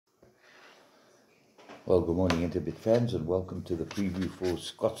Well, good morning, Interbit fans, and welcome to the preview for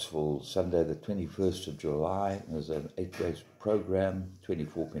Scottsville, Sunday, the 21st of July. There's an 8-race program,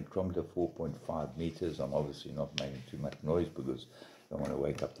 24 pentometer, 4.5 meters. I'm obviously not making too much noise because I don't want to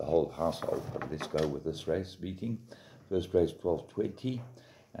wake up the whole household, but let's go with this race meeting. First race, 12:20,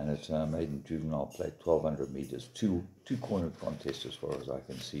 and it's a maiden juvenile plate, 1,200 meters. Two cornered contests as far as I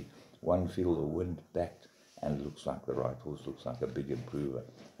can see. One field of wind backed, and it looks like the right horse looks like a big improver.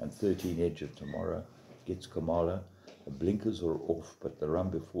 And 13 Edge of Tomorrow gets Kamala. The blinkers are off, but the run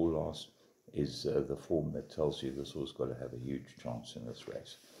before last is the form that tells you this horse got to have a huge chance in this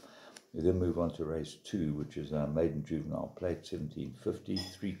race. We then move on to race 2, which is a maiden juvenile plate, 1750,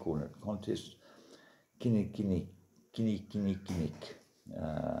 three-cornered contest. Kinnick.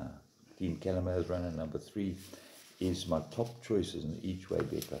 Dean Calamar's runner number 3 is my top choices in each way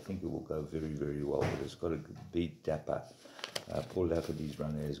bet. I think it will go very, very well, but it's got a beat Dapper. Paul Lafferty's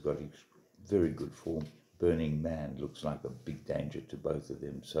runner has got very good form. Burning Man looks like a big danger to both of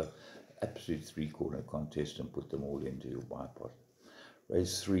them. So absolute three-corner contest and put them all into your buy pot.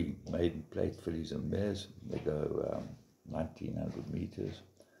 Race 3, maiden plate, fillies and mares. They go 1,900 meters.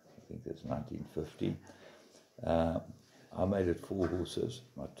 I think that's 1,950. I made it 4 horses.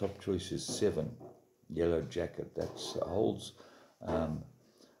 My top choice is 7, Yellow Jacket. That holds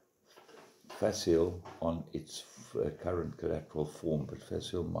Facile on its current collateral form, but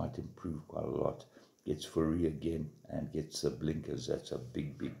Facile might improve quite a lot. Gets Furry again and gets the blinkers. That's a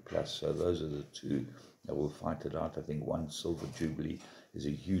big plus. So those are the two that will fight it out. I think one Silver Jubilee is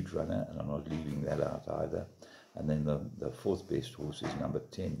a huge runner, and I'm not leaving that out either. And then the fourth best horse is number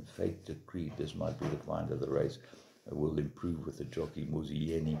 10, Fate Decree. This might be the find of the race. It will improve with the jockey.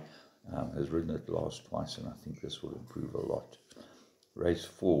 Muzieni has ridden it last twice, and I think this will improve a lot. Race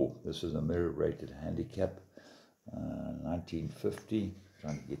 4, this is a mirror-rated handicap, 1950,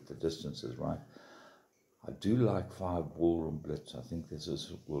 trying to get the distances right. I do like 5 Ballroom Blitz. I think this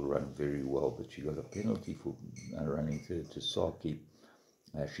will run very well, but she got a penalty for running third to Saki.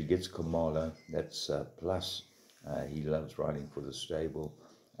 She gets Kamala, that's plus. He loves riding for the stable,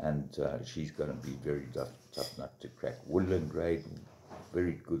 and she's going to be very tough nut to crack. Woodland Grade,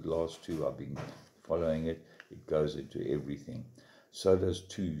 very good last 2. I've been following it. It goes into everything. So does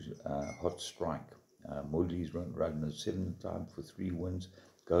 2 Hot Strike. Moodley's run a 7 time for 3 wins.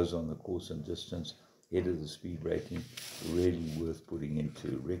 Goes on the course and distance. Head of the speed rating. Really worth putting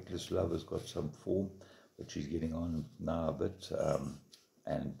into. Reckless Love has got some form, but she's getting on now a bit.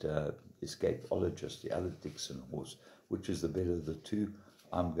 And Escapeologist, the other Dixon horse, which is the better of the 2.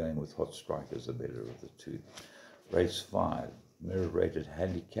 I'm going with Hot Strike as the better of the 2. Race 5, mirror rated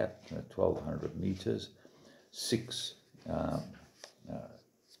handicap, 1,200 meters. 6,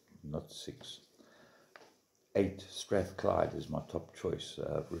 not 6, 8 Strathclyde is my top choice.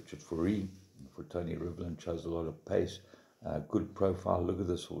 Richard Furry for Tony Rivlin chose a lot of pace. Good profile. Look at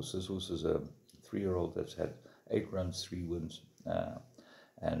this horse. This horse is a 3-year-old that's had 8 runs, 3 wins.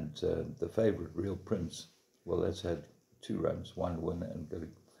 And the favourite, Real Prince, well, that's had 2 runs, 1 win, and got to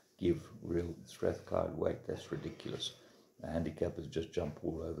give Real Strathclyde weight. That's ridiculous. The handicappers just jump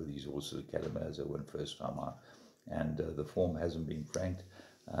all over these horses. Kalamazoo won first time out, and the form hasn't been franked.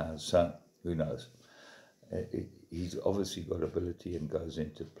 So who knows? He's obviously got ability and goes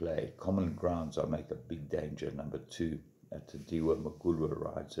into play. Common Grounds, I make a big danger. Number 2 at the Diwa Magulwa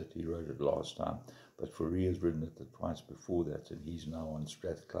rides it. He rode it last time, but Furry has ridden it twice before that, and he's now on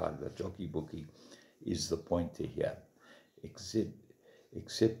Strathclyde. The jockey bookie is the pointer here.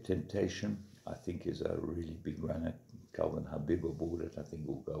 Except Temptation, I think, is a really big runner. Calvin Habib aboard it, I think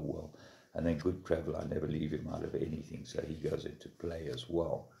will go well. And then Good Traveller, I never leave him out of anything, so he goes into play as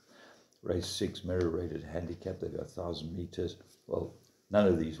well. Race 6, mirror rated handicap, they go 1,000 meters. Well, none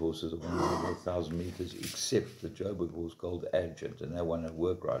of these horses are going to go 1,000 meters except the Joburg horse Gold Agent, and that won a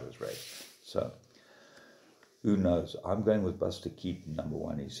work riders race. So who knows? I'm going with Buster Keaton, number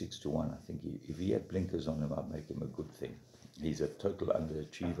 1. He's 6-1. I think if he had blinkers on him, I'd make him a good thing. He's a total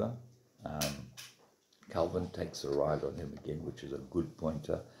underachiever. Calvin takes a ride on him again, which is a good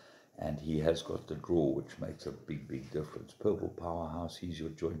pointer. And he has got the draw, which makes a big difference. Purple Powerhouse, he's your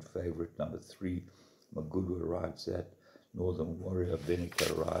joint favourite. Number 3, Magudwa rides that. Northern Warrior,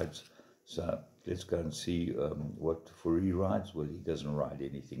 Benica rides. So let's go and see what Furry rides. Well, he doesn't ride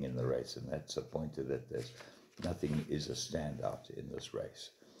anything in the race, and that's a pointer that there's nothing is a standout in this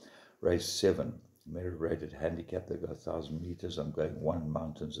race. Race 7, merit rated handicap. They go 1,000 meters. I'm going 1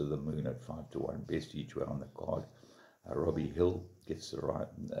 Mountains of the Moon at 5-1, best each way on the card. Robbie Hill gets the ride,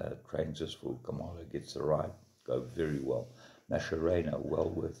 trains us for Kamala, gets the ride, go very well. Mascherena,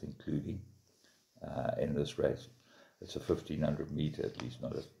 well worth including in this race. It's a 1,500 meter, at least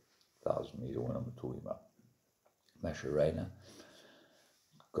not a 1,000-meter one I'm talking about. Mascherena,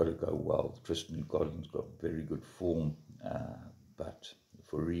 got to go well. Tristan Godden's got very good form, but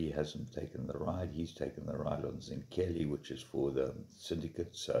Fourie hasn't taken the ride. He's taken the ride on Zinkeli, which is for the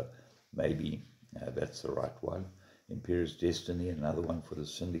syndicate, so maybe that's the right one. Imperious Destiny, another one for the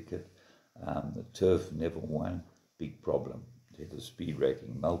syndicate. The Turf never won, big problem. They had a speed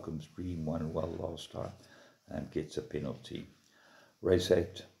rating. Malcolm's Dream won well last time and gets a penalty. Race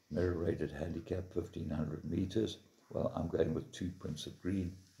 8, mirror rated handicap, 1,500 meters. Well, I'm going with 2 Prince of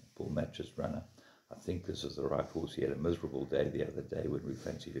Green, Paul Match's runner. I think this is the right horse. He had a miserable day the other day when we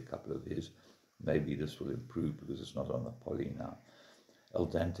fancied a couple of his. Maybe this will improve because it's not on the poly now. El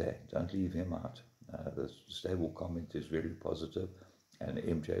Dante, don't leave him out. The stable comment is very positive, and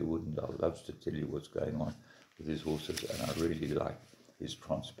MJ Woodendale loves to tell you what's going on with his horses, and I really like his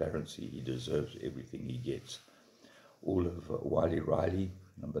transparency. He deserves everything he gets. All of Wiley Riley,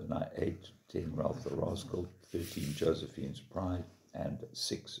 number 8, 10 Ralph the Rascal, 13 Josephine's Pride, and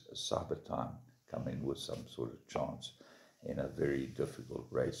 6 Cybertime come in with some sort of chance in a very difficult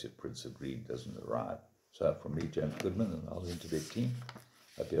race if Prince of Green doesn't arrive. So from me, James Goodman, and I'll enter their team.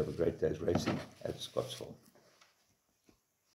 Hope you have a great day's racing at Scottsville.